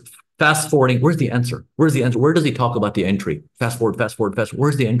you're fast forwarding. Where's the answer? Where's the answer? Where does he talk about the entry? Fast forward, fast forward, fast.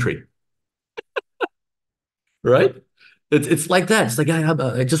 Where's the entry? Right? It's like that. It's like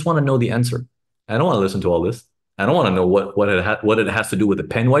I just want to know the answer. I don't want to listen to all this. I don't want to know what it has to do with a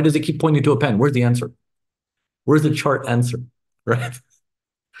pen. Why does it keep pointing to a pen? Where's the answer? Where's the chart answer? Right?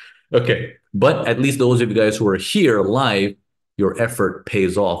 Okay. But at least those of you guys who are here live, your effort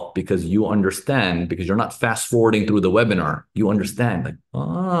pays off because you understand, because you're not fast forwarding through the webinar. You understand,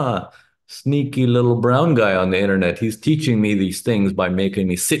 like, sneaky little brown guy on the internet. He's teaching me these things by making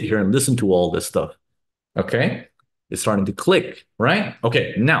me sit here and listen to all this stuff. Okay. It's starting to click, right?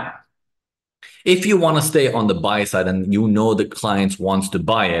 Okay. Now, if you want to stay on the buy side and you know the client wants to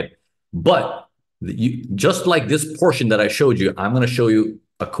buy it, but just like this portion that I showed you, I'm going to show you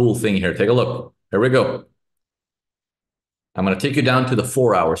a cool thing here. Take a look. Here we go. I'm going to take you down to the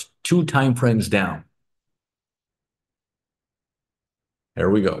 4 hours, 2 time frames down. Here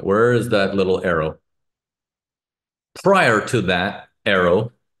we go. Where is that little arrow? Prior to that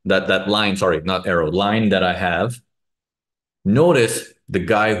arrow, that line, sorry, not arrow, line that I have, notice the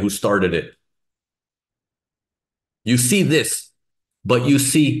guy who started it. You see this, but you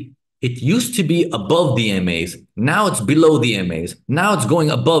see it used to be above the MAs. Now it's below the MAs. Now it's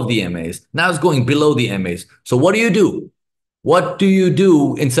going above the MAs. Now it's going below the MAs. So what do you do? What do you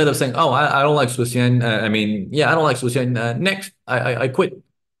do instead of saying, "Oh, I don't like Swiss yen. I mean, yeah, I don't like Swiss yen. Next, I quit."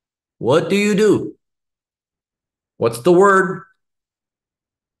 What do you do? What's the word?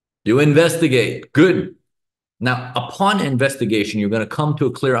 You investigate. Good. Now, upon investigation, you're going to come to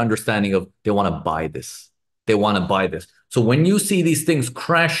a clear understanding of they want to buy this. They want to buy this. So when you see these things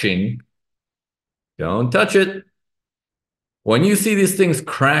crashing, don't touch it. When you see these things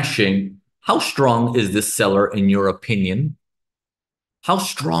crashing, how strong is this seller in your opinion? How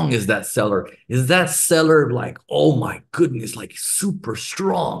strong is that seller? Is that seller like, oh my goodness, like super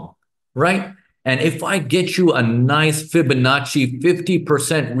strong, right? And if I get you a nice Fibonacci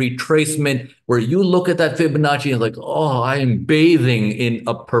 50% retracement where you look at that Fibonacci and like, oh, I am bathing in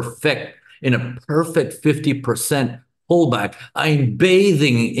a perfect 50% pullback. I'm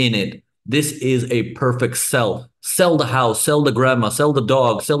bathing in it. This is a perfect sell. Sell the house, sell the grandma, sell the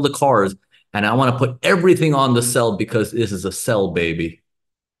dog, sell the cars. And I want to put everything on the sell because this is a sell, baby.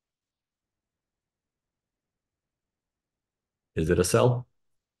 Is it a sell?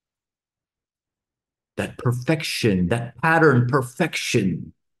 That perfection, that pattern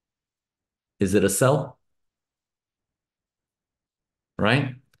perfection. Is it a sell?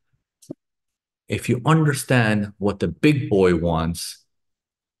 Right? If you understand what the big boy wants,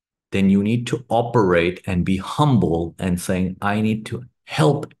 then you need to operate and be humble and saying, I need to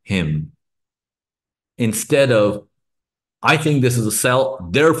help him. Instead of, I think this is a sell,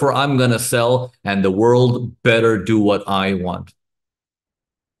 therefore I'm going to sell, and the world better do what I want.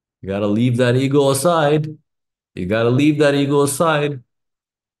 You got to leave that ego aside. You got to leave that ego aside.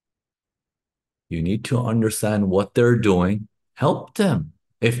 You need to understand what they're doing. Help them.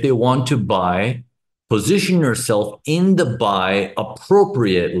 If they want to buy, position yourself in the buy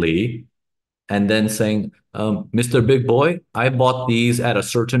appropriately, and then saying, Mr. Big Boy, I bought these at a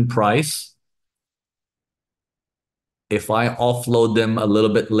certain price. If I offload them a little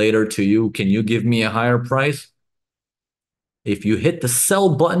bit later to you, can you give me a higher price? If you hit the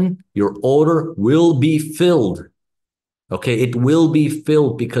sell button, your order will be filled. Okay, it will be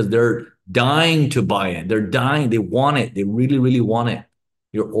filled because they're dying to buy it. They're dying. They want it. They really, really want it.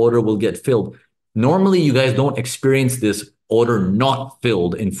 Your order will get filled. Normally, you guys don't experience this order not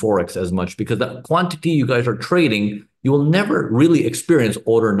filled in Forex as much because the quantity you guys are trading, you will never really experience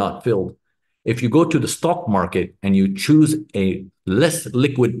order not filled. If you go to the stock market and you choose a less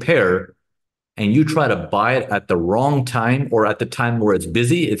liquid pair and you try to buy it at the wrong time or at the time where it's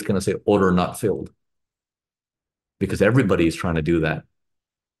busy, it's going to say order not filled because everybody is trying to do that.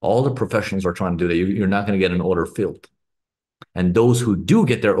 All the professionals are trying to do that. You're not going to get an order filled. And those who do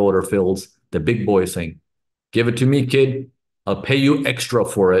get their order filled, the big boy is saying, give it to me, kid. I'll pay you extra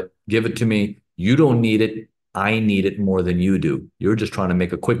for it. Give it to me. You don't need it. I need it more than you do. You're just trying to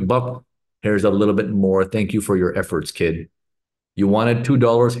make a quick buck. Here's a little bit more. Thank you for your efforts, kid. You wanted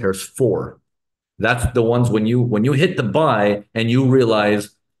 $2. Here's $4. That's the ones when you hit the buy and you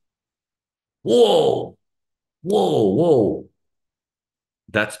realize, whoa, whoa, whoa.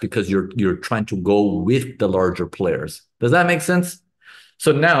 That's because you're trying to go with the larger players. Does that make sense?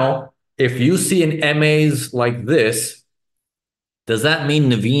 So now, if you see an MAs like this, does that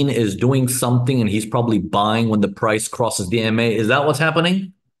mean Naveen is doing something and he's probably buying when the price crosses the MA? Is that what's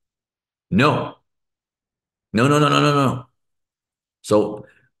happening? No. No, no, no, no, no, no. So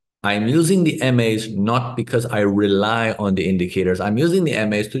I'm using the MAs not because I rely on the indicators. I'm using the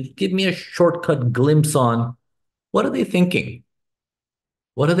MAs to give me a shortcut glimpse on what are they thinking?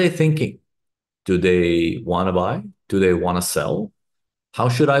 What are they thinking? Do they want to buy? Do they want to sell? How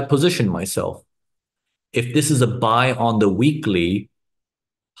should I position myself? If this is a buy on the weekly,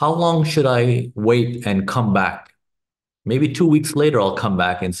 how long should I wait and come back? Maybe 2 weeks later, I'll come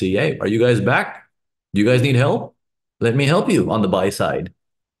back and see, hey, are you guys back? Do you guys need help? Let me help you on the buy side.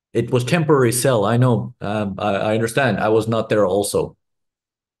 It was temporary sell. I know. I understand. I was not there also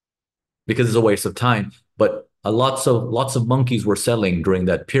because it's a waste of time. But lots of monkeys were selling during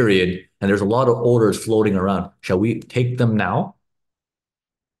that period, and there's a lot of orders floating around. Shall we take them now?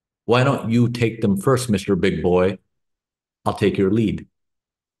 Why don't you take them first, Mr. Big Boy? I'll take your lead.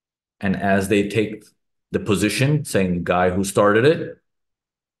 And as they take the position, saying guy who started it,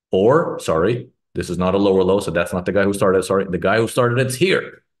 or sorry, this is not a lower low, so that's not the guy who started it. Sorry, the guy who started it's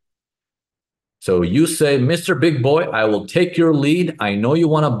here. So you say, Mr. Big Boy, I will take your lead. I know you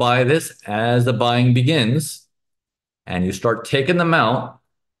want to buy this as the buying begins. And you start taking them out.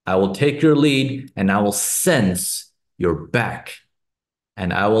 I will take your lead and I will sense your back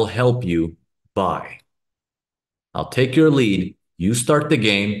and I will help you buy. I'll take your lead. You start the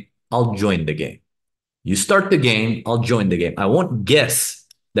game. I'll join the game. You start the game. I'll join the game. I won't guess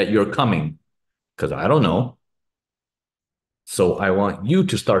that you're coming because I don't know. So I want you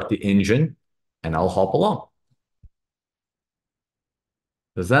to start the engine and I'll hop along.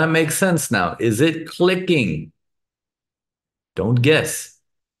 Does that make sense now? Is it clicking? Don't guess.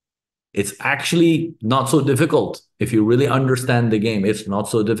 It's actually not so difficult. If you really understand the game, it's not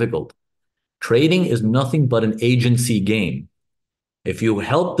so difficult. Trading is nothing but an agency game. If you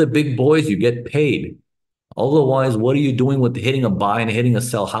help the big boys, you get paid. Otherwise, what are you doing with hitting a buy and hitting a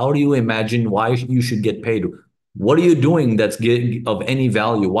sell? How do you imagine why you should get paid? What are you doing that's of any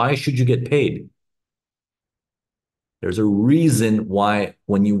value? Why should you get paid? There's a reason why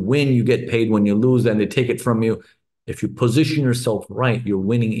when you win, you get paid. When you lose, then they take it from you. If you position yourself right, you're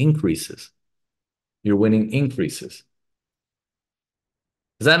winning increases. You're winning increases.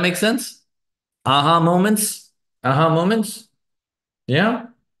 Does that make sense? Aha moments? Aha moments? Yeah?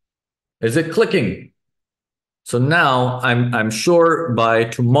 Is it clicking? So now I'm sure by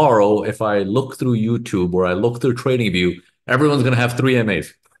tomorrow, if I look through YouTube or I look through TradingView, everyone's gonna have three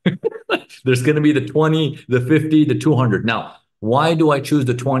MAs. There's gonna be the 20, the 50, the 200. Now, why do I choose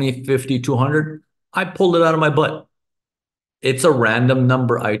the 20, 50, 200? I pulled it out of my butt. It's a random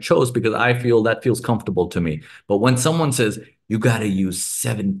number I chose because I feel that feels comfortable to me. But when someone says, you got to use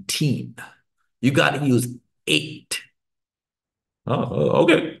 17, you got to use 8.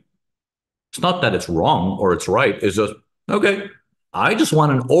 Okay. It's not that it's wrong or it's right. It's just, okay. I just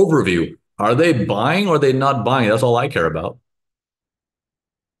want an overview. Are they buying or are they not buying? That's all I care about.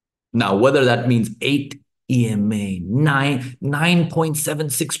 Now, whether that means 8 EMA,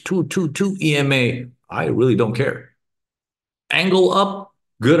 9.7622 EMA, I really don't care. Angle up,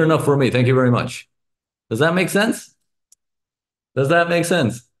 good enough for me. Thank you very much. Does that make sense? Does that make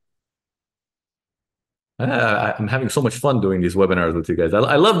sense? I'm having so much fun doing these webinars with you guys.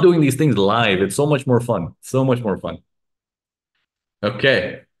 I love doing these things live. It's so much more fun. So much more fun.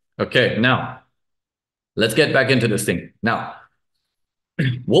 Okay. Okay. Now, let's get back into this thing. Now,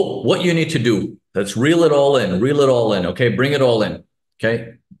 what you need to do, let's reel it all in. Reel it all in. Okay. Bring it all in.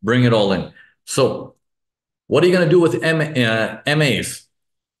 Okay. Bring it all in. So, what are you going to do with MAs?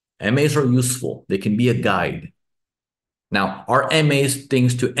 MAs are useful. They can be a guide. Now, are MAs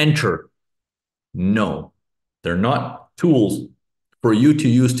things to enter? No, they're not tools for you to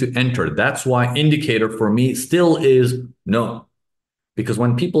use to enter. That's why indicator for me still is no. Because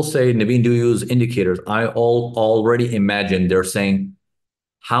when people say, Naveen, do you use indicators? I already imagine they're saying,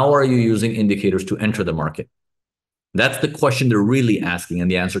 how are you using indicators to enter the market? That's the question they're really asking.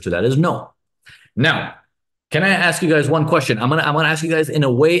 And the answer to that is no. Now, can I ask you guys one question? I'm gonna ask you guys in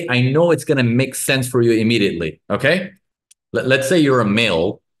a way I know it's gonna make sense for you immediately. Okay. Let's say you're a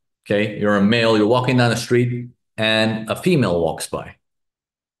male. Okay, you're a male. You're walking down the street, and a female walks by.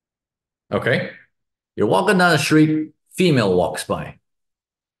 Okay, you're walking down the street. Female walks by.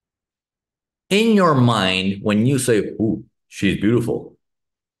 In your mind, when you say, "Ooh, she's beautiful,"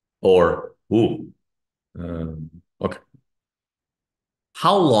 or "Ooh," okay,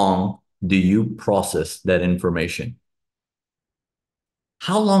 how long do you process that information?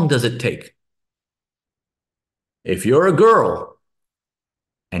 How long does it take? If you're a girl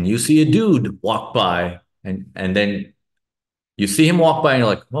and you see a dude walk by and then you see him walk by and you're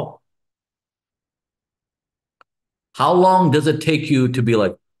like, oh, how long does it take you to be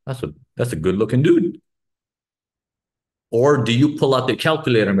like, that's a good looking dude? Or do you pull out the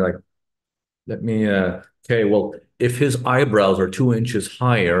calculator and be like, let me okay, well, if his eyebrows are 2 inches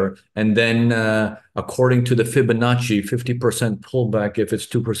higher, and then according to the Fibonacci, 50% pullback if it's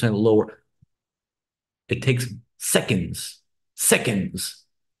 2% lower, it takes seconds. Seconds.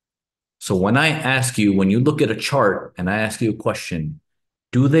 So when I ask you, when you look at a chart and I ask you a question,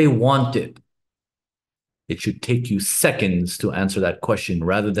 do they want it? It should take you seconds to answer that question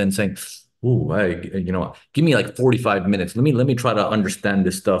rather than saying, "Oh, give me like 45 minutes. Let me try to understand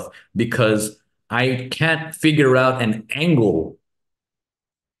this stuff because I can't figure out an angle."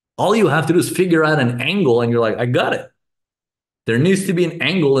 All you have to do is figure out an angle and you're like, "I got it." There needs to be an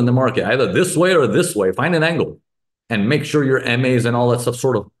angle in the market, either this way or this way. Find an angle and make sure your MAs and all that stuff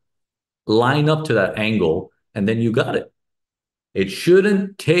sort of line up to that angle, and then you got it. It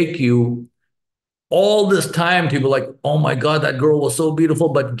shouldn't take you all this time to be like, oh my God, that girl was so beautiful,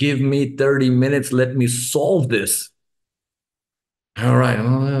 but give me 30 minutes. Let me solve this. All right.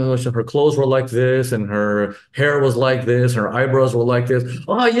 Oh, so her clothes were like this, and her hair was like this, her eyebrows were like this.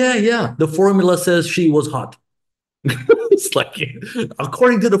 Oh, yeah, yeah. The formula says she was hot. It's like,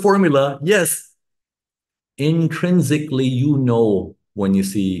 according to the formula, yes, intrinsically, you know when you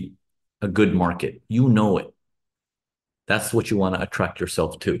see a good market, you know it. That's what you want to attract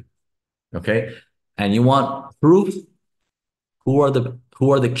yourself to. Okay. And you want proof. Who are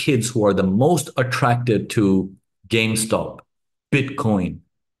the kids who are the most attracted to GameStop, Bitcoin?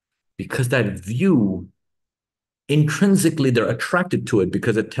 Because that view, intrinsically, they're attracted to it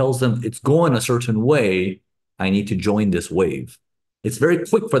because it tells them it's going a certain way. I need to join this wave. It's very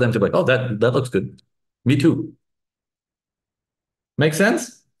quick for them to be like, oh, that looks good. Me too. Make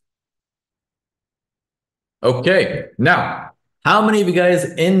sense? Okay. Now, how many of you guys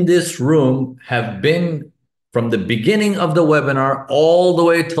in this room have been from the beginning of the webinar all the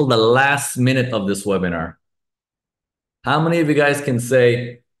way till the last minute of this webinar? How many of you guys can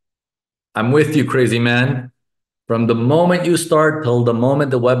say, I'm with you, crazy man? From the moment you start till the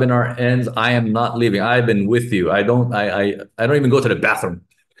moment the webinar ends, I am not leaving. I've been with you. I don't even go to the bathroom.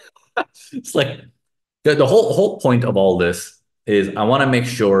 It's like the whole point of all this is I want to make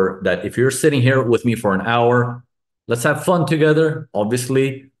sure that if you're sitting here with me for an hour, let's have fun together,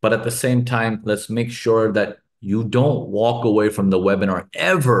 obviously, but at the same time, let's make sure that you don't walk away from the webinar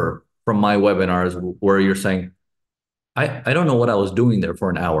ever from my webinars where you're saying, I don't know what I was doing there for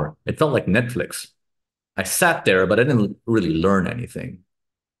an hour. It felt like Netflix. I sat there, but I didn't really learn anything.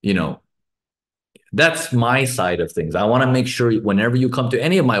 You know, that's my side of things. I want to make sure whenever you come to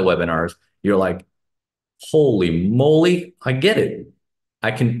any of my webinars, you're like, holy moly, I get it.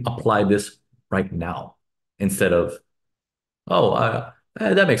 I can apply this right now instead of, oh,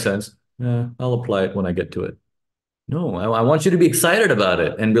 that makes sense. Yeah, I'll apply it when I get to it. No, I want you to be excited about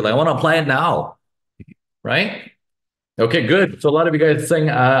it and be like, I want to apply it now. Right? Okay, good. So a lot of you guys saying,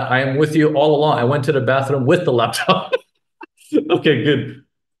 I am with you all along. I went to the bathroom with the laptop. Okay, good.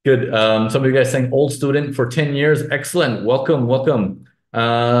 Good. Some of you guys saying old student for 10 years. Excellent. Welcome, welcome.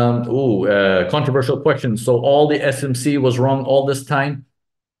 Controversial question. So all the SMC was wrong all this time?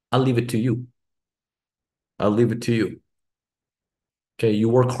 I'll leave it to you. I'll leave it to you. Okay, you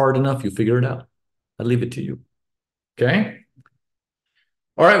work hard enough, you figure it out. I'll leave it to you. Okay.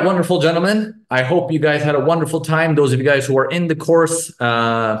 All right, wonderful gentlemen. I hope you guys had a wonderful time. Those of you guys who are in the course, things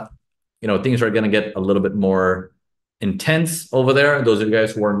are going to get a little bit more intense over there. Those of you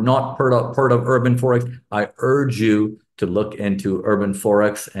guys who are not part of Urban Forex, I urge you to look into Urban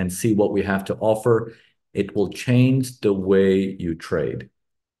Forex and see what we have to offer. It will change the way you trade.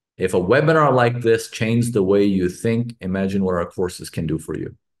 If a webinar like this changed the way you think, imagine what our courses can do for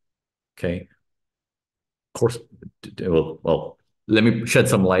you. Okay. Course, well, let me shed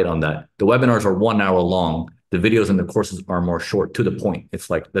some light on that. The webinars are 1 hour long. The videos and the courses are more short, to the point. It's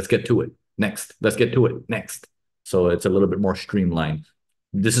like, let's get to it. Next. Let's get to it. Next. So it's a little bit more streamlined.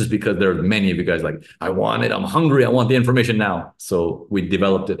 This is because there are many of you guys like, I want it. I'm hungry. I want the information now. So we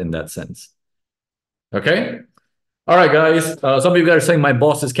developed it in that sense. Okay. All right, guys. Some of you guys are saying my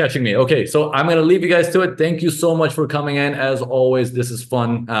boss is catching me. Okay, so I'm going to leave you guys to it. Thank you so much for coming in. As always, this is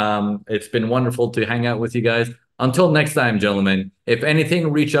fun. It's been wonderful to hang out with you guys. Until next time, gentlemen, if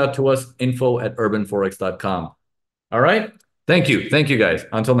anything, reach out to us, info@urbanforex.com. All right? Thank you. Thank you, guys.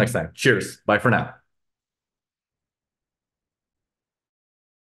 Until next time. Cheers. Bye for now.